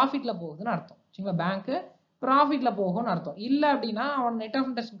பேங்க் ப்ராஃபிட்ல போகுதுன்னு அர்த்தம். சரிங்களா, பேங்க் ப்ராஃபிட்ல போகும்னு அர்த்தம். இல்ல அப்படின்னா அவன் நெட் ஆஃப்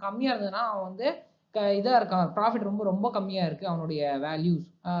இன்ட்ரெஸ்ட் கம்மியா இருந்ததுன்னா அவன் வந்து இதா இருக்கான், ப்ராஃபிட் ரொம்ப ரொம்ப கம்மியா இருக்கு அவனுடைய வேல்யூஸ்,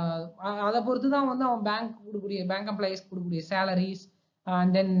 அதை பொறுத்து தான் வந்து அவன் பேங்க் எம்ப்ளாயிஸ் கொடுக்கக்கூடிய சேலரிஸ்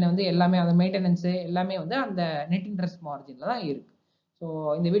அண்ட் தென் வந்து எல்லாமே அந்த மெயின்டெனன்ஸ் எல்லாமே வந்து அந்த நெட் இன்ட்ரெஸ்ட் மார்ஜின்ல தான் இருக்கு. ஸோ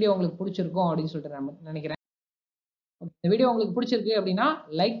இந்த வீடியோ உங்களுக்கு பிடிச்சிருக்கும் அப்படின்னு சொல்லிட்டு நான் நினைக்கிறேன். இந்த வீடியோ உங்களுக்கு பிடிச்சிருக்கு அப்படின்னா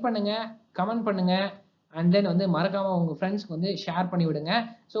லைக் பண்ணுங்க, கமெண்ட் பண்ணுங்க, அண்ட் தென் வந்து மறக்காம உங்க ஃப்ரெண்ட்ஸ்க்கு வந்து ஷேர் பண்ணி விடுங்க.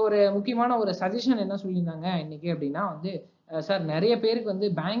 ஸோ ஒரு முக்கியமான ஒரு சஜஷன் என்ன சொல்லியிருந்தாங்க இன்னைக்கு அப்படின்னா வந்து, சார் நிறைய பேருக்கு வந்து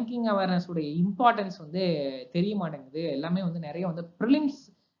பேங்கிங் அவேர்னஸ் உடைய இம்பார்ட்டன்ஸ் வந்து தெரிய மாட்டேங்குது, எல்லாமே வந்து நிறைய வந்து ப்ரிலிம்ஸ்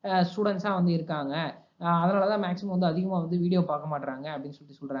ஸ்டூடெண்ட்ஸா வந்து இருக்காங்க, அதனால தான் மேக்ஸிமம் வந்து அதிகமாக வந்து வீடியோ பார்க்க மாட்றாங்க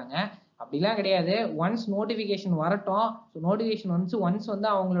அப்படின்னு சொல்கிறாங்க. அப்படிலாம் கிடையாது. ஒன்ஸ் நோட்டிஃபிகேஷன் வரட்டும். ஸோ நோட்டிஃபிகேஷன் ஒன்ஸ் வந்து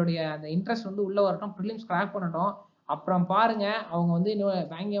அவங்களுடைய அந்த இன்ட்ரெஸ்ட் வந்து உள்ளே வரட்டும், ப்ரிலிம்ஸ் கிராக் பண்ணட்டும். அப்புறம் பாருங்க அவங்க வந்து இன்னும்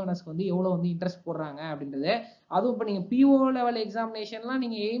பேங்க் கவர்னர்ஸ்க்கு வந்து எவ்வளோ வந்து இன்ட்ரெஸ்ட் போடுறாங்க அப்படின்றது. அதுவும் இப்போ நீங்கள் பிஓ லெவல் எக்ஸாமினேஷன்லாம்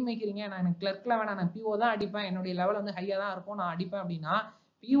நீங்கள் எய்ம் வைக்கிறீங்க, நான் எனக்கு கிளர்க்கில் வேணாம், நான் பிஓ தான் அடிப்பேன், என்னுடைய லெவல் வந்து ஹையாக தான் இருக்கும், நான் அடிப்பேன் அப்படின்னா,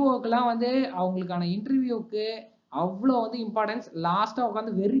 பிஓக்கெல்லாம் வந்து அவங்களுக்கான இன்டர்வியூக்கு அவ்வளோ வந்து இம்பார்ட்டன்ஸ். லாஸ்ட்டாக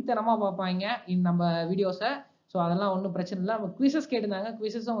உட்காந்து வெறித்தனமாக பார்ப்பாங்க நம்ம வீடியோஸை. ஸோ அதெல்லாம் ஒன்றும் பிரச்சனை இல்லை. நம்ம குவிசஸ் கேட்டிருந்தாங்க,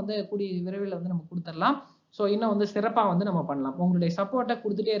 குவிசஸும் வந்து கூடிய விரைவில் வந்து நம்ம கொடுத்துடலாம். ஸோ இன்னும் வந்து சிறப்பாக வந்து நம்ம பண்ணலாம். உங்களுடைய சப்போர்ட்டை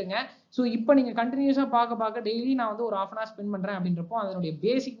கொடுத்துட்டே இருங்க. ஸோ இப்போ நீங்கள் கண்டினியூஸாக பார்க்க டெய்லி நான் வந்து ஒரு 1/2 hour ஸ்பெண்ட் பண்ணுறேன் அப்படின்றப்போ அதனுடைய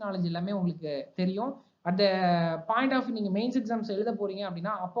பேசிக் நாலேஜ் எல்லாமே உங்களுக்கு தெரியும். அட் த பாயிண்ட் ஆஃப் நீங்கள் மெயின்ஸ் எக்ஸாம்ஸ் எழுத போறீங்க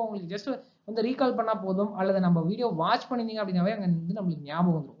அப்படின்னா அப்போ உங்களுக்கு ஜஸ்ட் வந்து ரீகால் பண்ணால் போதும், அல்லது நம்ம வீடியோ வாட்ச் பண்ணிருந்தீங்க அப்படின்னாவே அங்கே வந்து நம்மளுக்கு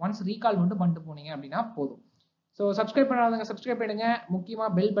ஞாபகம் வந்துடும். ஒன்ஸ் ரீகால் மட்டும் பண்ணிட்டு போனீங்க அப்படின்னா போதும். ஸோ சப்ஸ்கிரைப் பண்ணாதவங்க சப்ஸ்கிரைப் பண்ணிடுங்க. முக்கியமாக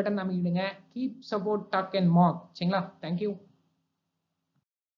bell button அமைக்கிடுங்க. Keep support talk and mark. சரிங்களா? தேங்க்யூ.